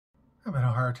having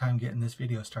a hard time getting this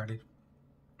video started.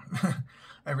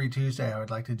 Every Tuesday I would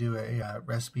like to do a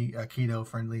recipe, a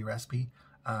keto-friendly recipe.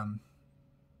 I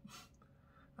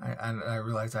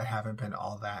realize I haven't been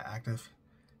all that active.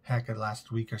 Heck, the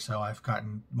last week or so I've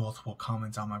gotten multiple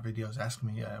comments on my videos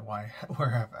asking me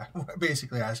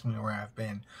basically asking me where I've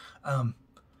been. I've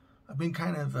been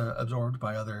kind of absorbed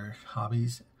by other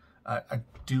hobbies. I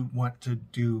do want to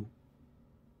do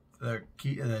the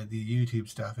YouTube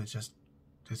stuff. It's just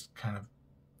kind of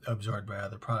absorbed by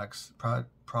other projects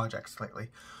lately,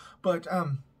 but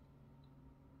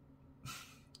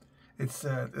it's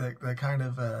the kind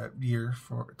of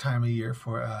time of year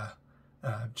for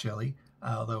chili.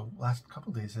 Although last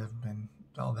couple days haven't been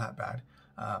all that bad.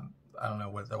 I don't know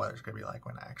what the weather's gonna be like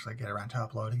when I actually get around to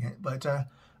uploading it, but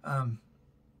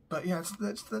yeah,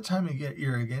 it's the time of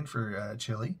year again for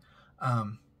chili. I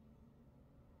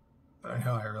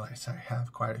realize I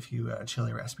have quite a few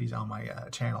chili recipes on my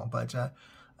channel, but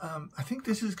I think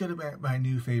this is going to be my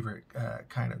new favorite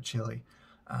kind of chili.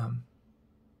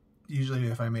 Usually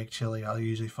if I make chili, I'll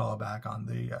usually fall back on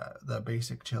the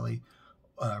basic chili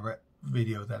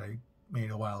video that I made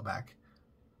a while back.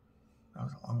 That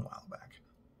was a long while back.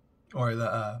 Or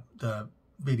the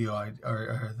video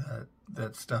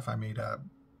the stuff I made,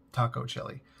 taco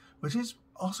chili, which is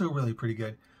also really pretty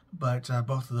good. But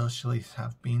both of those chilies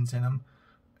have beans in them,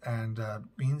 and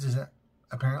beans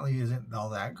apparently isn't all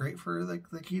that great for the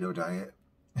keto diet.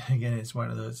 Again, it's one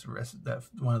of those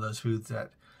foods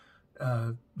that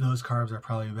those carbs are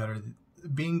probably better.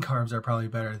 Bean carbs are probably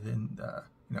better than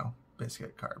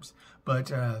biscuit carbs.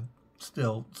 But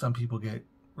still, some people get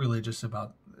religious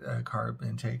about carb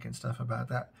intake and stuff about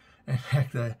that. In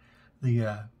fact, the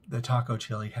taco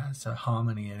chili has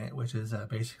hominy in it, which is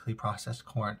basically processed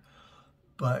corn.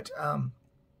 But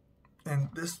and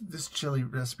this chili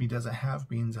recipe doesn't have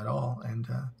beans at all, and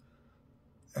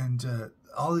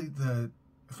all the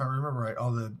if I remember right,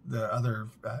 all the other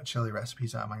chili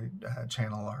recipes on my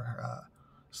channel are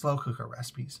slow cooker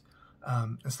recipes.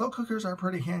 And slow cookers are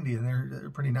pretty handy, and they're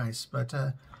pretty nice. But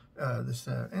this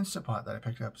Instant Pot that I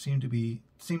picked up seems to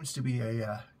be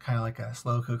a kind of like a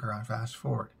slow cooker on fast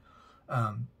forward.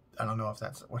 I don't know if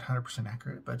that's 100%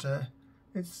 accurate, but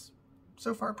it's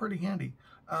so far pretty handy.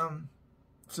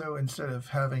 So instead of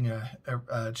having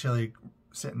a chili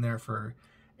sitting there for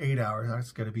 8 hours,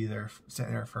 it's going to be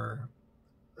sitting there for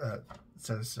it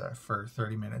says for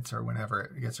 30 minutes or whenever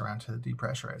it gets around to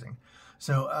depressurizing.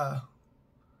 So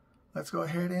let's go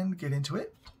ahead and get into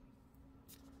it.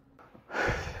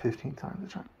 15 times the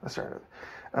time. Let's start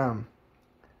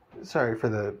with. Sorry for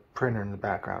the printer in the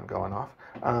background going off.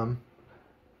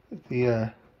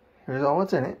 Here's all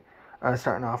what's in it.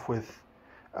 Starting off with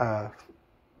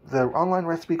the online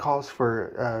recipe calls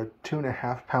for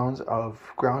 2.5 pounds of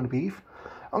ground beef.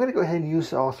 I'm going to go ahead and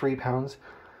use all 3 pounds,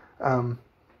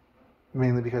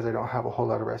 mainly because I don't have a whole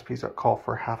lot of recipes that call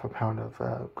for half a pound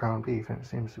of ground beef, and it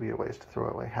seems to be a waste to throw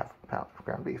away half a pound of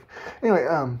ground beef. Anyway,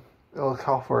 it'll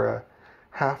call for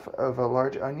half of a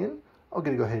large onion. I'm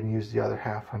going to go ahead and use the other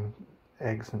half on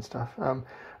eggs and stuff.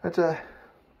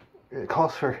 It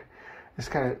calls for, this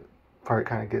part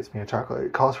kind of gets me a chocolate.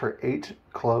 It calls for 8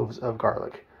 cloves of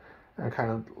garlic. I'm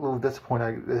kind of a little disappointed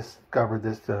I discovered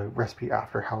this recipe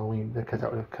after Halloween, because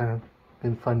that would have kind of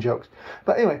been fun jokes.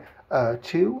 But anyway,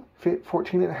 2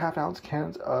 14.5 ounce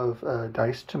cans of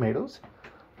diced tomatoes,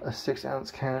 a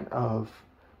 6-ounce can of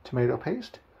tomato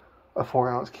paste, a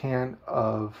 4-ounce can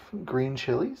of green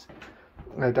chilies,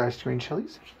 diced green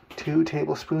chilies, 2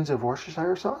 tablespoons of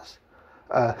Worcestershire sauce.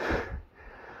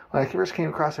 When I first came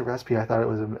across the recipe, I thought it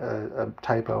was a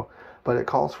typo, but it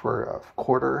calls for a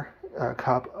 1/4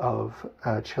 cup of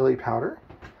chili powder,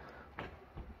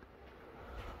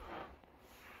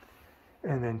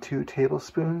 and then 2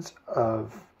 tablespoons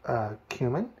of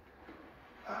cumin,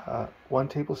 1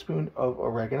 tablespoon of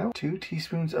oregano, 2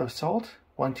 teaspoons of salt,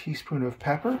 1 teaspoon of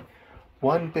pepper,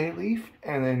 1 bay leaf,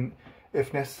 and then,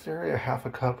 if necessary, a half a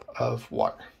cup of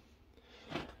water.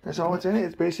 That's all what's in it.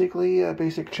 It's basically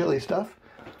basic chili stuff.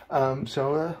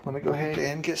 So let me go ahead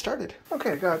and get started.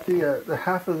 Okay, I got the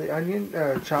half of the onion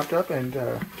chopped up and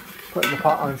put in the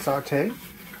pot on saute.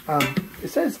 It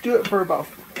says do it for about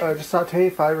just saute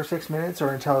 5 or 6 minutes, or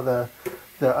until the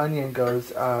onion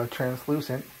goes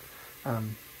translucent.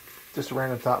 Just a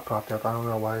random thought popped up. I don't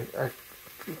know why. It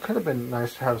could have been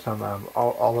nice to have some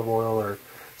olive oil or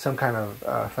some kind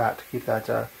of fat to keep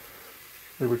that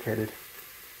lubricated.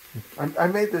 I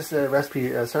made this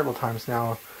recipe several times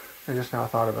now. I just now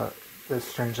thought about it. It's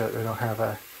strange that they don't have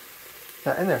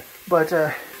that in there. But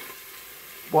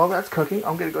while that's cooking,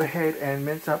 I'm going to go ahead and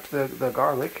mince up the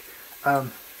garlic.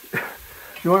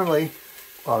 Normally,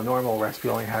 well, normal recipe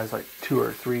only has like 2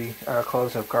 or 3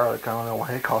 cloves of garlic. I don't know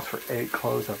why it calls for 8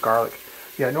 cloves of garlic.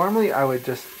 Yeah, normally I would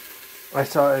just, I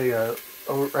saw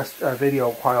a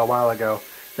video quite a while ago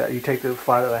that you take the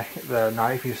flat of the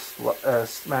knife, you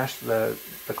smash the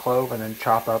clove and then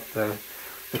chop up the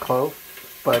clove.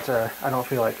 But I don't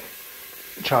feel like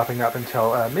chopping up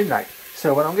until midnight.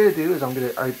 So what I'm going to do is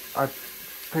I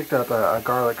picked up a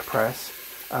garlic press.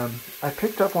 I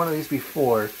picked up one of these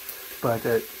before, but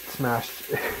it smashed.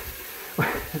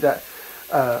 That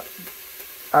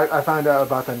I found out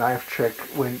about the knife trick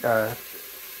when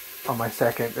on my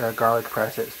second garlic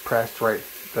press. It's pressed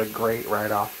the grate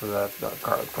right off of the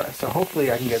garlic press. So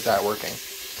hopefully I can get that working.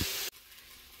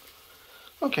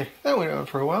 Okay, that went on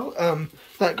for a while.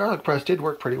 That garlic press did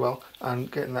work pretty well on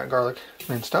getting that garlic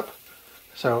minced up.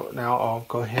 So now I'll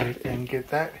go ahead and get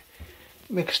that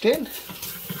mixed in.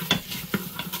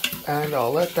 And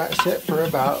I'll let that sit for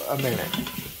about a minute.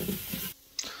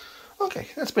 Okay,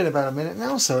 that's been about a minute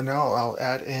now, so now I'll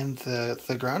add in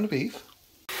the ground beef.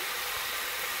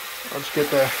 I'll just get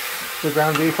the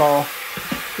ground beef all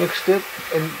mixed in.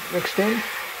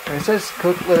 And it says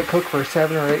let it cook for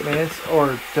 7 or 8 minutes,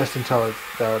 or just until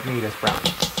the meat is brown.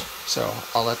 So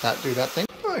I'll let that do that thing.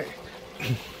 Alright.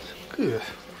 Good.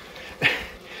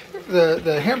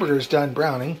 The hamburger's done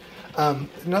browning.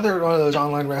 Another one of those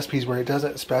online recipes where it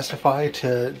doesn't specify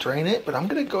to drain it, but I'm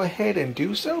going to go ahead and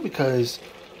do so because,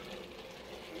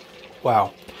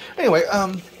 wow. Anyway,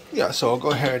 yeah, so I'll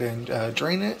go ahead and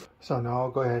drain it. So now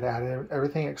I'll go ahead and add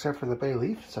everything except for the bay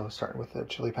leaf. So starting with the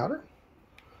chili powder,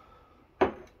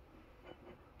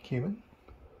 cumin,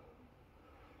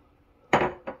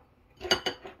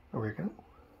 oregano,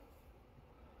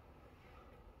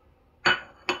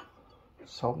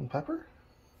 salt and pepper,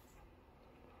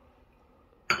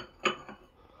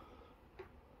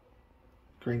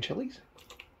 green chilies,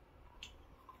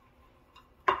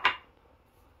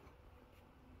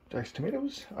 diced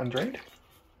tomatoes, undrained,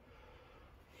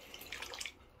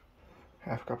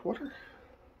 half a cup of water,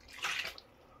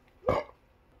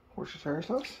 Worcestershire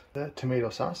sauce, the tomato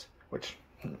sauce, which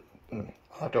I'll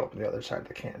have to open the other side of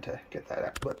the can to get that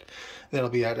out, but that'll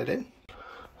be added in.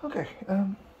 Okay,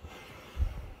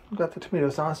 got the tomato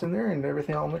sauce in there and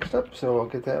everything all mixed up, so I'll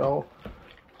get that all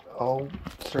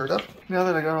stirred up. Now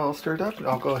that I got it all stirred up,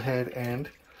 I'll go ahead and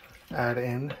add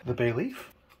in the bay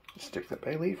leaf. Stick the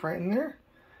bay leaf right in there,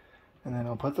 and then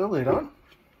I'll put the lid on.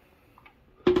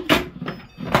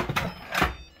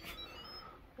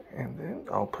 And then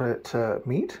I'll put it to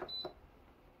meat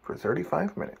for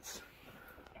 35 minutes.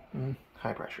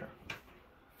 High pressure.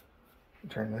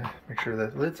 Make sure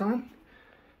the lid's on,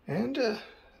 and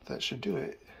that should do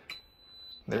it.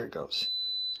 There it goes.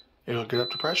 It'll get up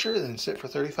to pressure, then sit for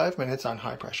 35 minutes on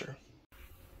high pressure.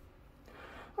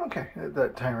 Okay,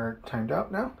 that timer timed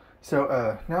out now.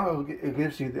 So now it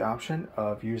gives you the option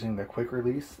of using the quick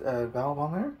release valve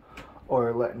on there,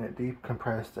 or letting it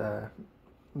decompress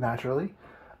naturally.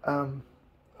 I'm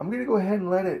going to go ahead and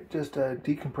let it just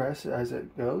decompress as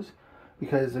it goes,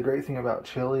 because the great thing about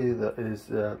chili is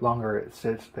the longer it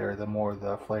sits there, the more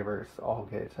the flavors all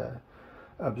get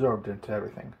absorbed into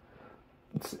everything.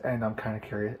 And I'm kind of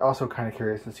curious,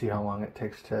 to see how long it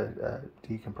takes to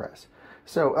decompress.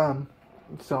 So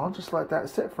I'll just let that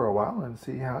sit for a while and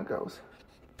see how it goes.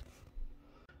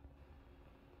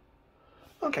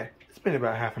 Okay, it's been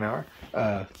about half an hour.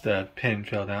 The pin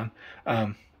fell down.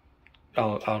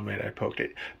 I'll admit I poked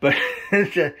it, but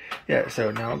yeah.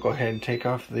 So now I'll go ahead and take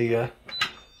off the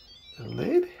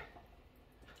lid.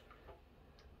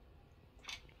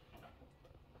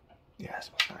 Yeah, it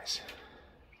smells nice.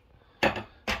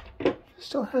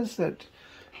 Still has that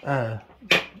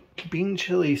bean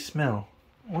chili smell.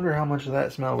 I wonder how much of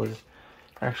that smell was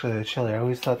actually the chili. I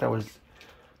always thought that was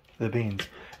the beans.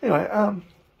 Anyway,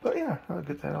 but yeah, I'll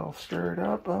get that all stirred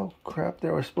up. Oh crap, they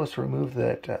were supposed to remove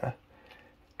that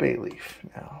bay leaf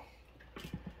now.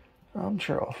 I'm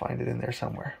sure I'll find it in there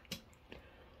somewhere.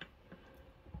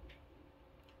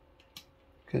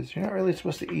 Because you're not really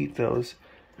supposed to eat those.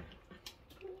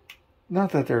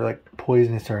 Not that they're like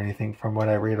poisonous or anything from what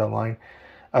I read online.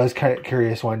 I was kind of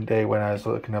curious one day when I was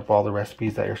looking up all the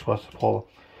recipes that you're supposed to pull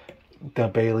the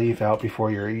bay leaf out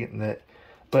before you're eating it.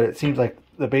 But it seems like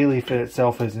the bay leaf in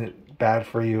itself isn't bad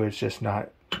for you. It's just not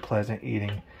pleasant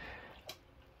eating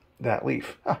that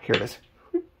leaf. Oh, here it is.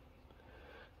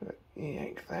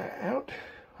 Yank that out.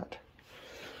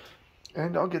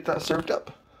 And I'll get that served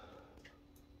up.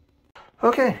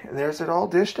 Okay, there's it all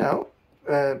dished out.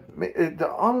 The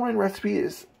online recipe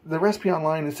is, the recipe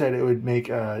online said it would make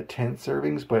 10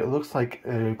 servings, but it looks like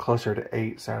closer to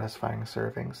 8 satisfying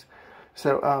servings.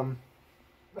 So,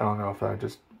 I don't know if I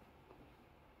just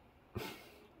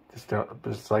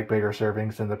Just like bigger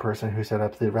servings than the person who set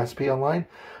up the recipe online.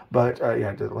 But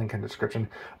yeah, the link in the description.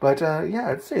 But yeah,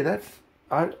 I'd say that's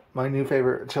my new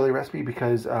favorite chili recipe,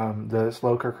 because the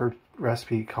slow cooker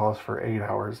recipe calls for 8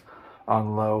 hours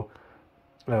on low,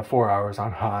 4 hours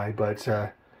on high. But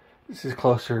this is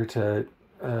closer to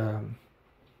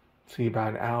see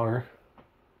about an hour,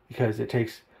 because it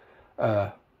takes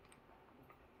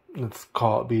let's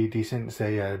call it be decent,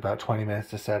 say about 20 minutes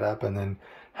to set up, and then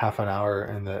half an hour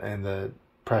in the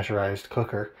pressurized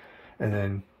cooker. And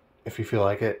then if you feel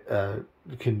like it,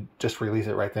 you can just release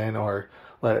it right then, or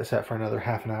let it set for another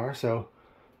half an hour. So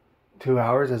 2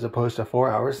 hours as opposed to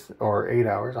 4 hours or 8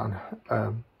 hours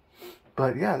on.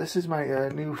 But yeah, this is my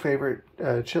new favorite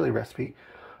chili recipe.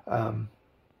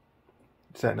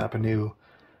 Setting up a new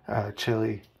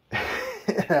chili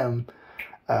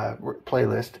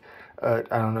playlist. I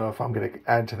don't know if I'm going to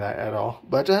add to that at all.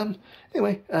 But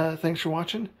anyway, thanks for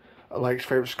watching. Like,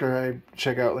 favorite, subscribe,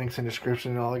 check out links in the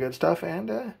description and all the good stuff.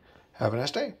 And have a nice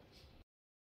day.